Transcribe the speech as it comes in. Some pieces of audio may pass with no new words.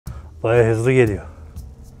Bayağı hızlı geliyor.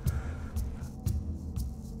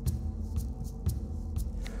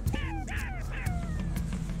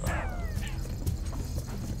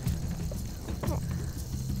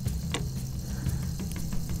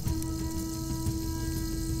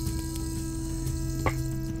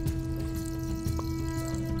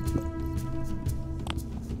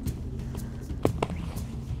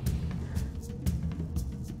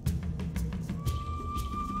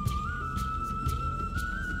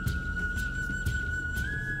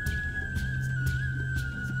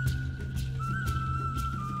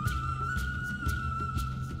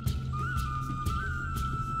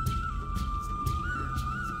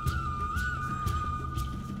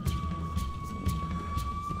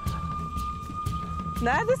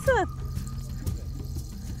 Neredesin?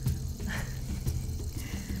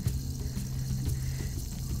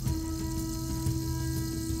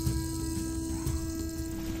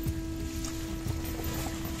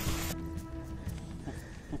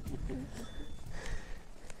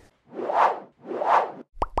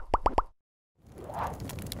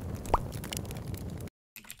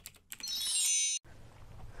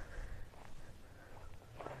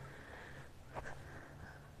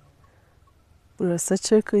 Burası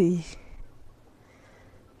çok iyi.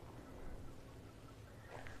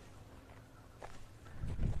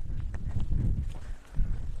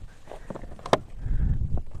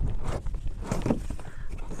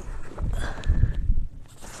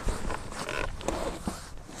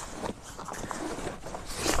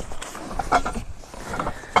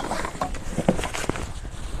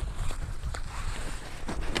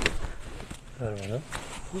 Ver bana.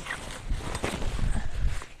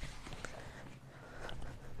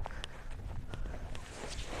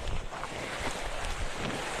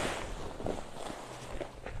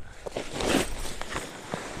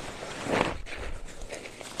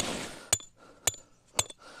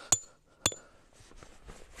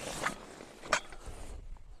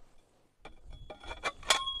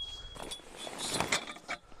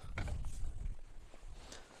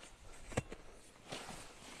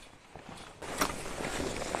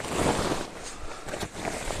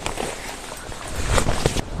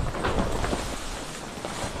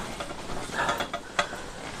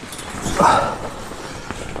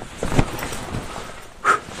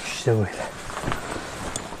 İşte böyle.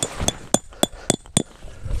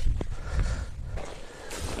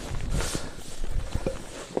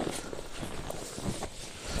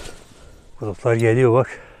 Bulutlar geliyor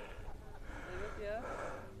bak. Evet ya.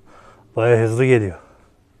 Bayağı hızlı geliyor.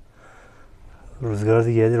 Rüzgar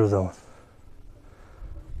da gelir o zaman.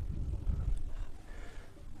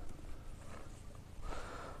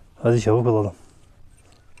 Hadi çabuk olalım.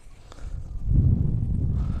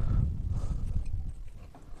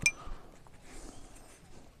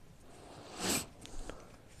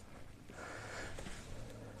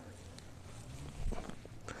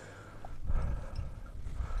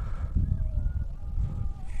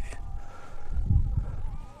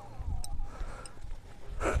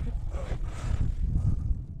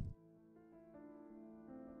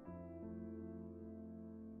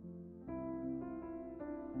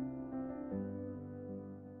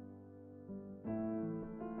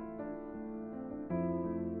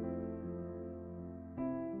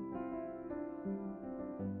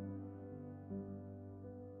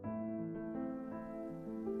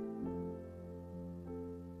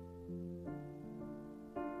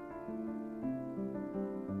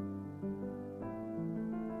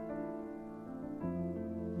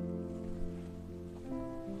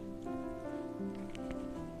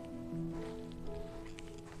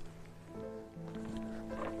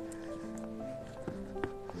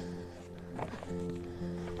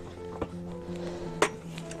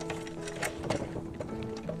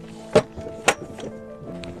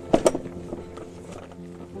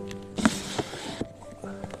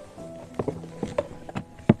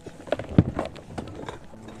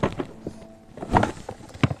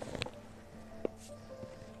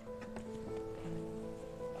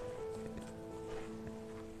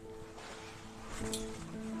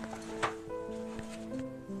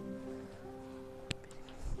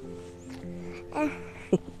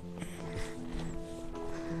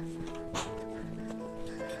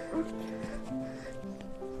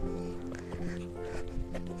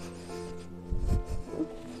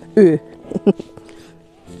 Ü.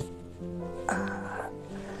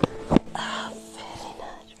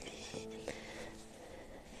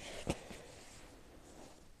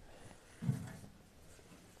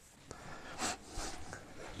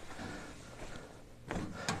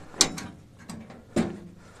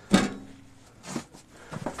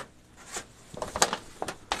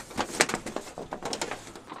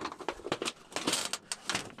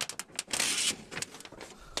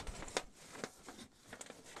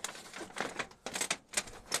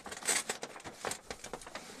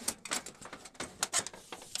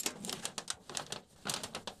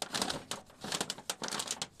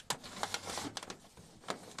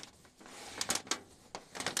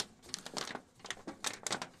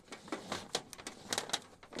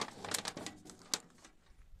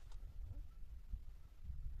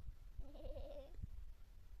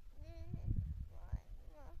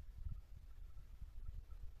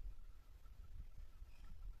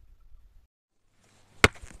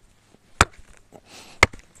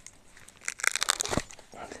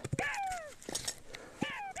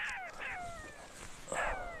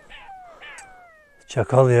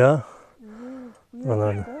 Çakal ya. Evet.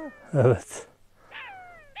 Buralarda. Evet.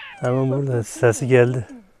 Hemen burada sesi geldi.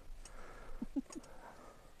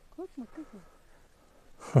 Korkma kızım.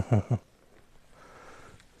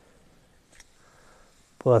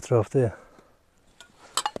 Bu etrafta ya.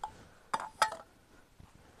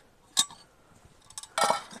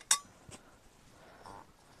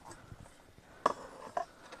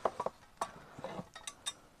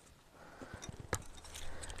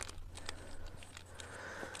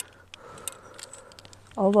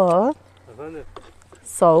 Hava Efendim,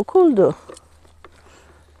 soğuk oldu.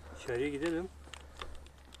 içeriye gidelim.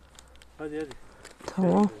 Hadi hadi.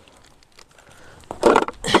 Tamam.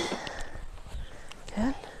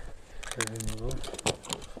 Gel.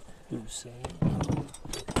 Dur bir saniye.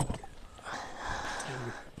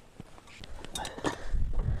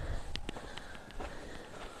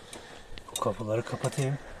 Bu kapıları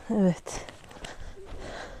kapatayım. Evet.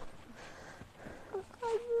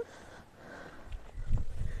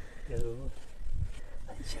 Gel oğlum.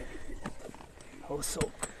 Hadi içeri gidelim. Hava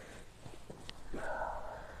soğuk.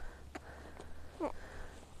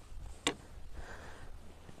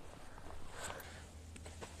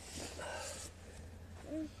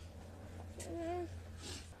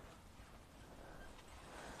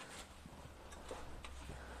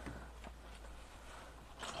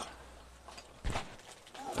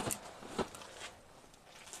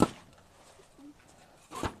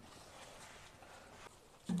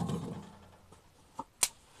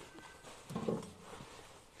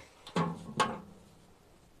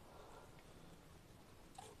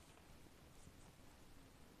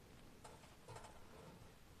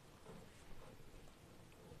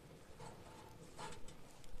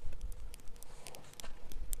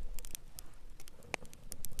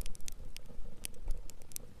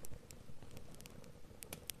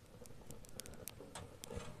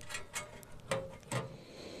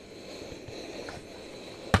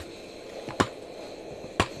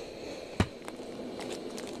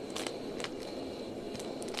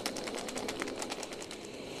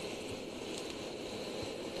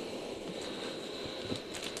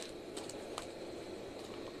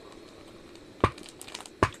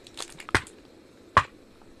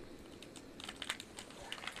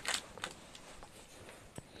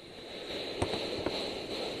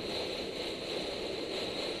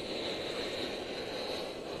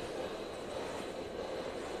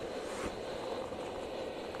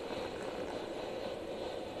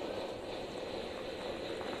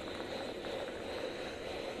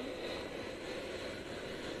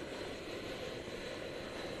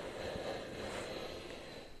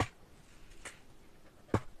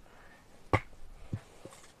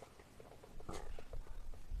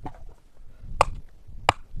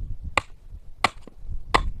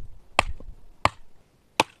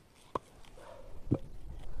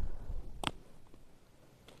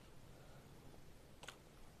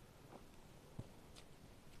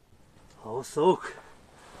 Hava soğuk.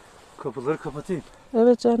 Kapıları kapatayım.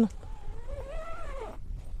 Evet canım.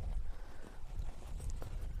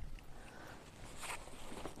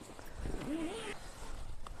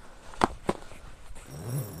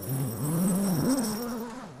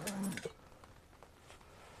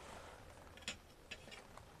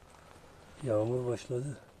 Yağmur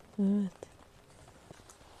başladı. Evet.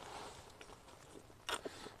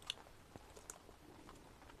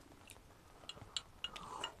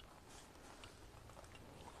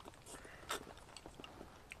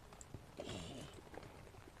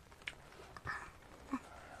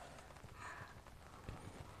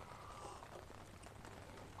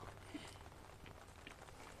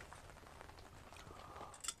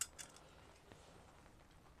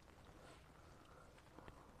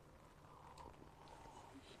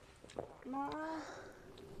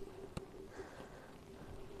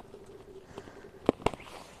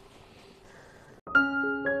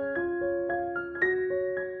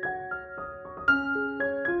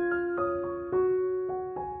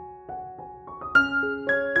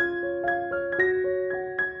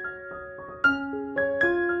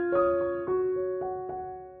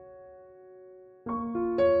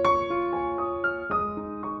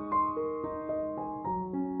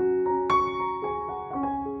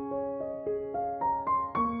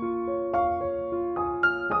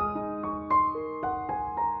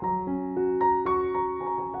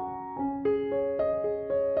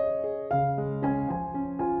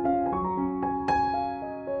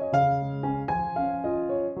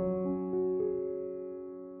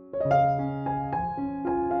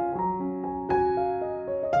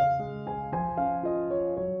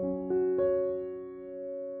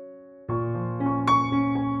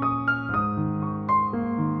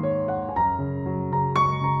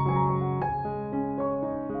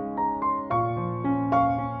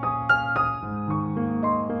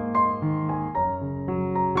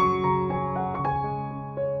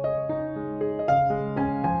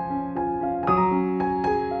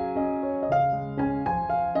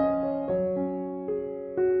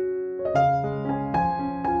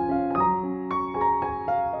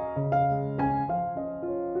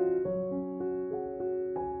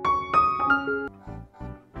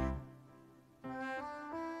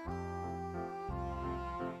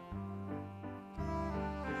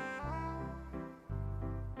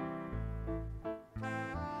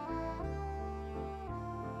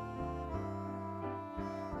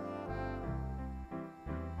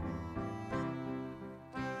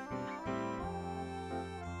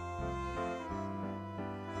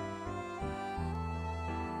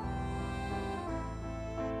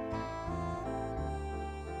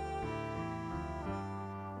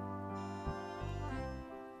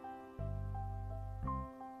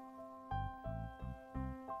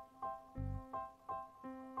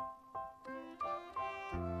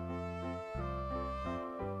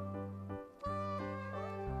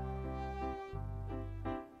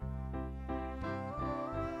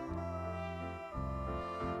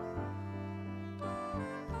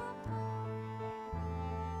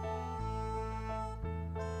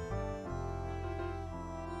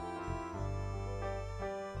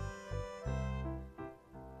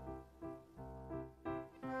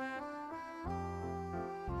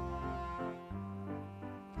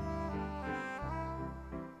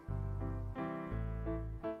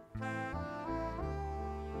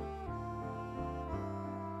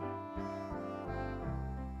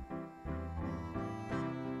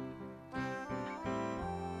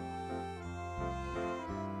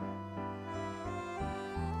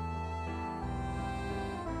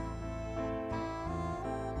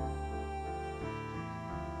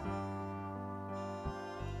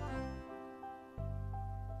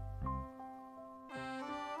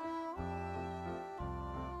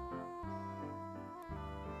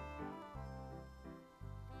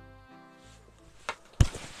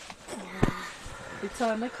 Bir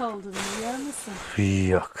tane kaldı. Yer misin?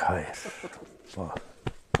 Yok, hayır. Bak.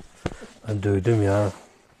 Ben duydum ya.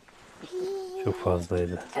 Çok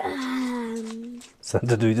fazlaydı. Sen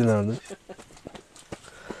de duydun abi.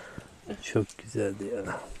 Çok güzeldi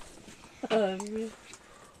ya. Harbi.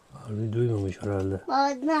 Harbi duymamış herhalde.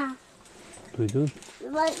 Bana. Duydun?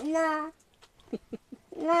 Bana.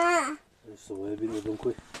 Na. Sobaya bir odun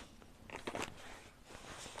koy.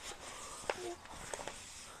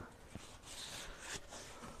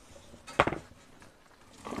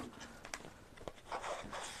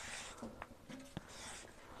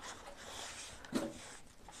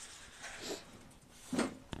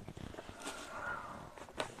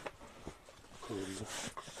 Koyuldu.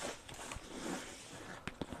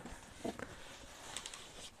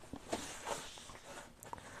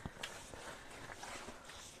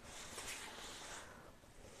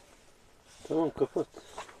 Tamam, kapat.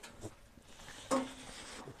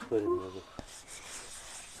 Aferin abi.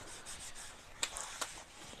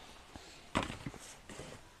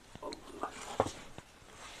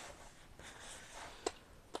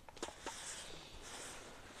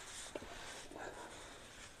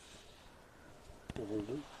 Ne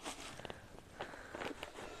oldu?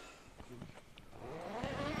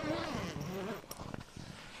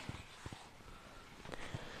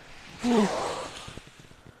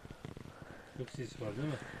 Çok ses var değil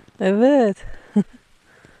mi? Evet.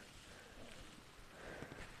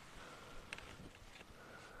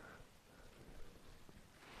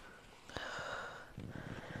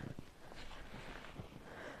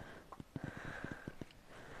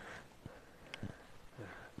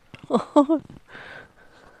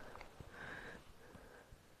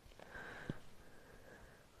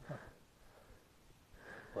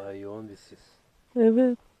 Bayağı yoğun bir ses.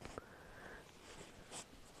 Evet.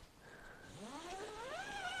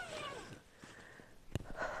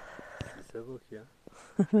 Sese bak ya.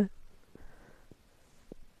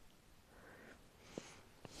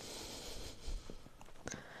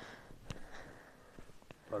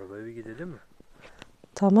 Arabaya bir gidelim mi?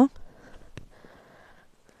 Tamam.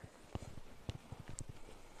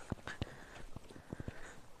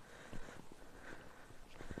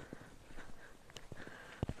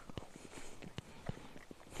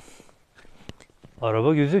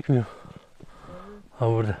 Araba gözükmüyor. Ha,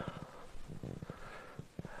 burada.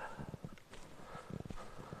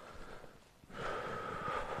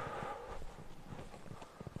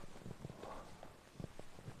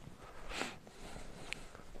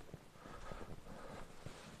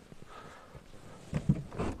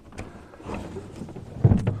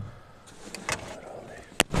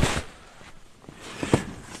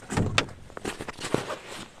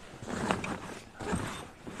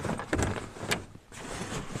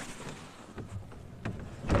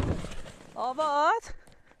 Abat.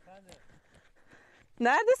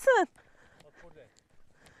 Neredesin? Bak burada.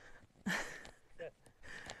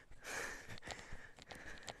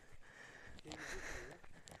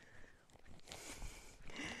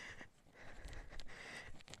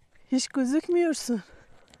 Hiç gözükmüyorsun.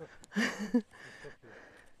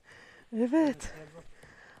 Evet.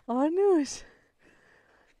 Arnavut.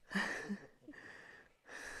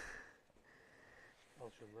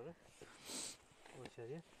 Al şunları. Al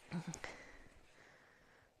içeriye.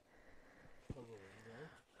 Al babayı da al.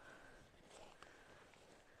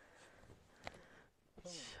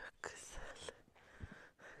 Tamam. Çok güzel.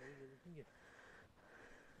 Öyle gözükün gel.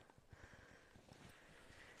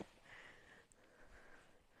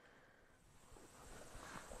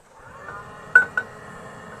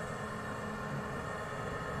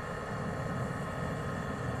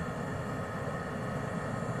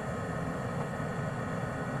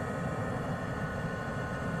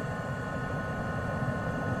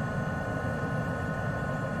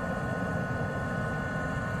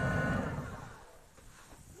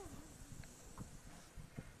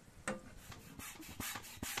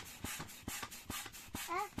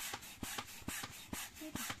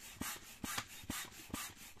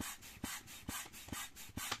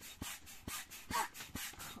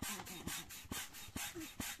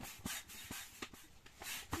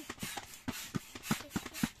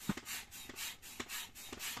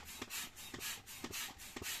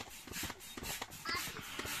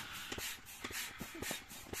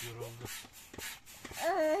 Yoruldu.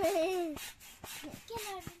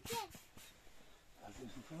 Gel abi gel.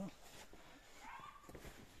 Neredesin falan?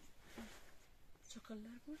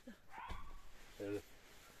 Çakallar burada. Evet.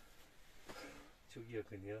 Çok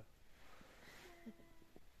yakın ya.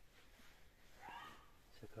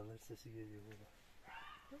 Çakallar sesi geliyor baba.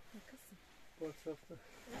 Bakma kızım. WhatsApp'ta.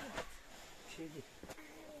 Bir şey değil.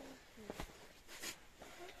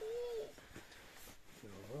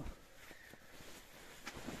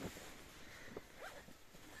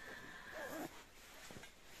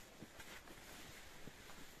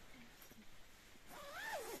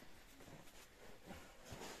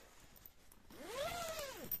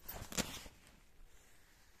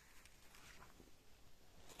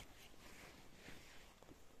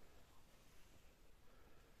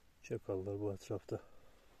 Çakallar bu etrafta.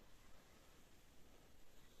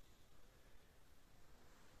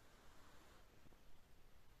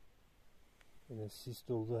 Yine sis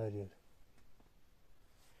doldu her yer.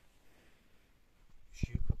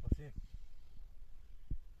 Işığı kapatayım.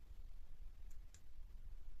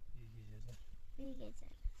 İyi geceler. İyi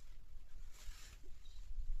geceler.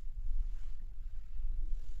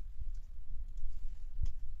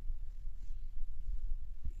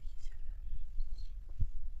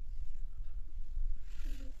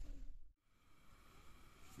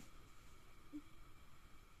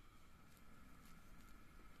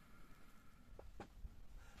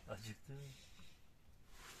 Acıktı.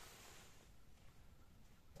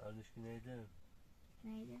 Kardeş günaydın.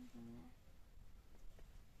 Neydi bunlar?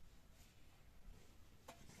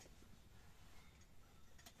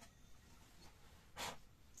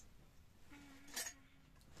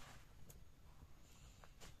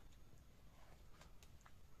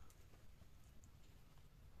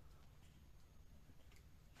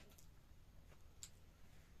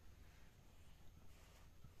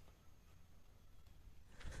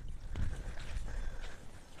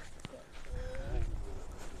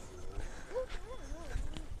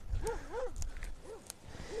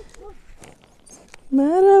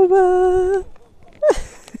 Merhaba.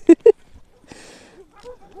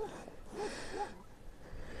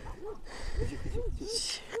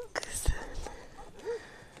 Çok güzel.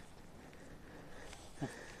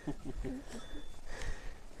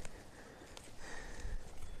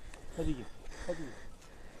 Hadi gel. Hadi gel.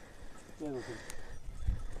 Gel bakalım.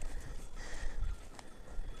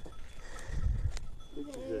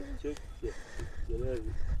 Çok güzel. Çok güzel. Gel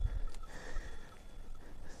abi.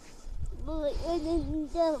 Bu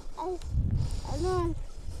önünde. Anam.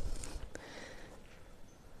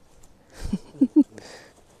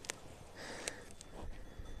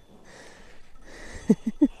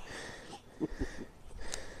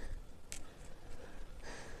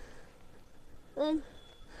 Ben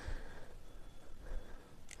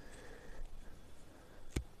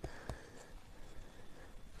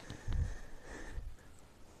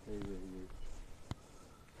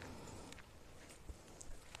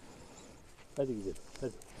Hadi gidelim.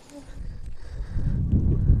 Hadi.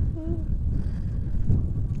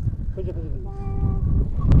 Hadi hadi.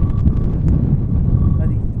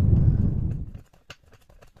 Hadi gidelim.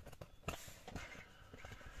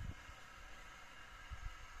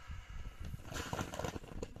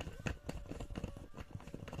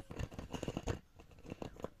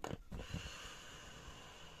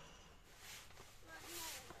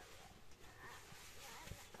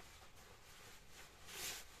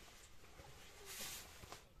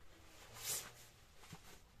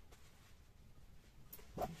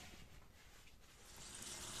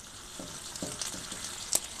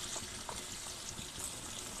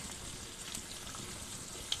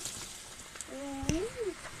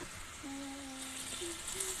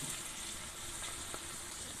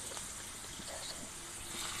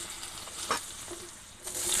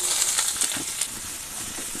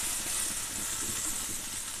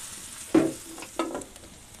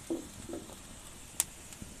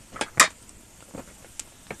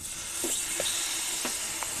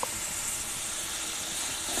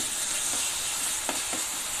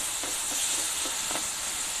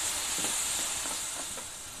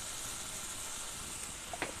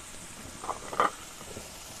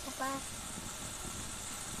 baba.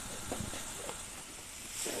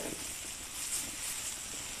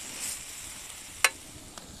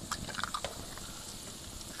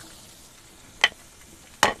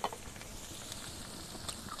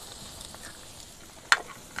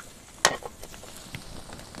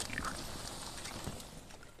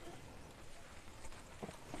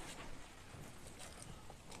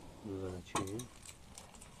 Buradan açayım.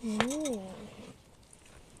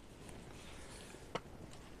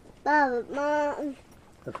 Baba.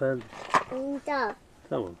 Efendim. Baba.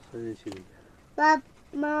 Tamam. Sen içelim. Baba.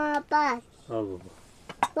 Bak. Al baba.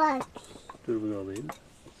 Bak. Dur bunu alayım.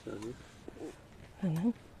 Bir saniye.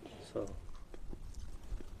 Anam. Sağ ol.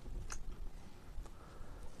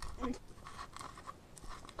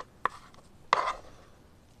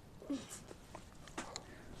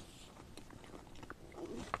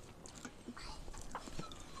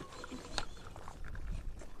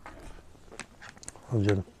 Al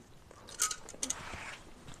canım.